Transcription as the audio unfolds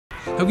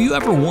Have you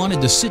ever wanted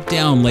to sit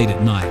down late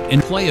at night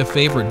and play a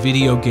favorite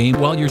video game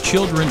while your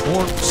children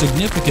or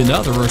significant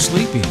other are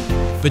sleeping,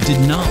 but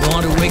did not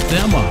want to wake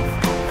them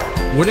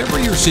up? Whatever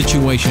your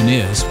situation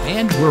is,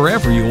 and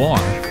wherever you are,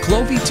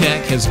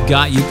 CloviTek has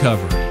got you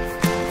covered.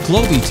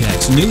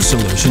 CloviTek's new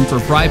solution for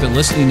private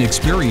listening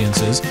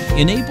experiences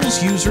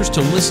enables users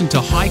to listen to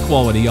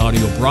high-quality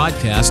audio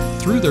broadcasts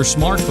through their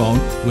smartphone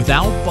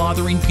without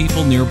bothering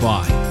people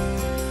nearby.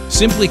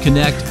 Simply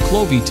connect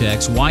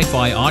CloviTek's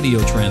Wi-Fi audio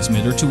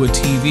transmitter to a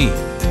TV,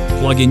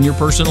 plug in your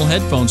personal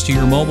headphones to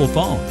your mobile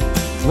phone,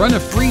 run a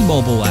free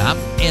mobile app,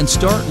 and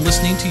start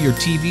listening to your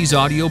TV's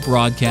audio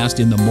broadcast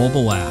in the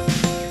mobile app.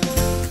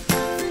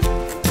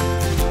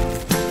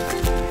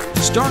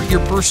 Start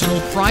your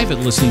personal private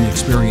listening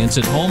experience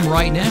at home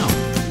right now.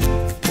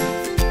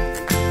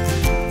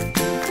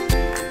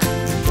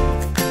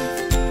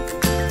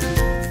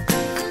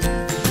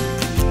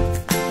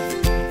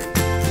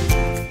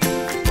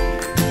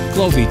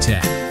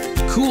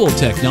 CloviTek, cool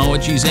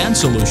technologies and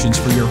solutions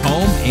for your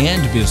home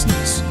and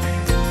business.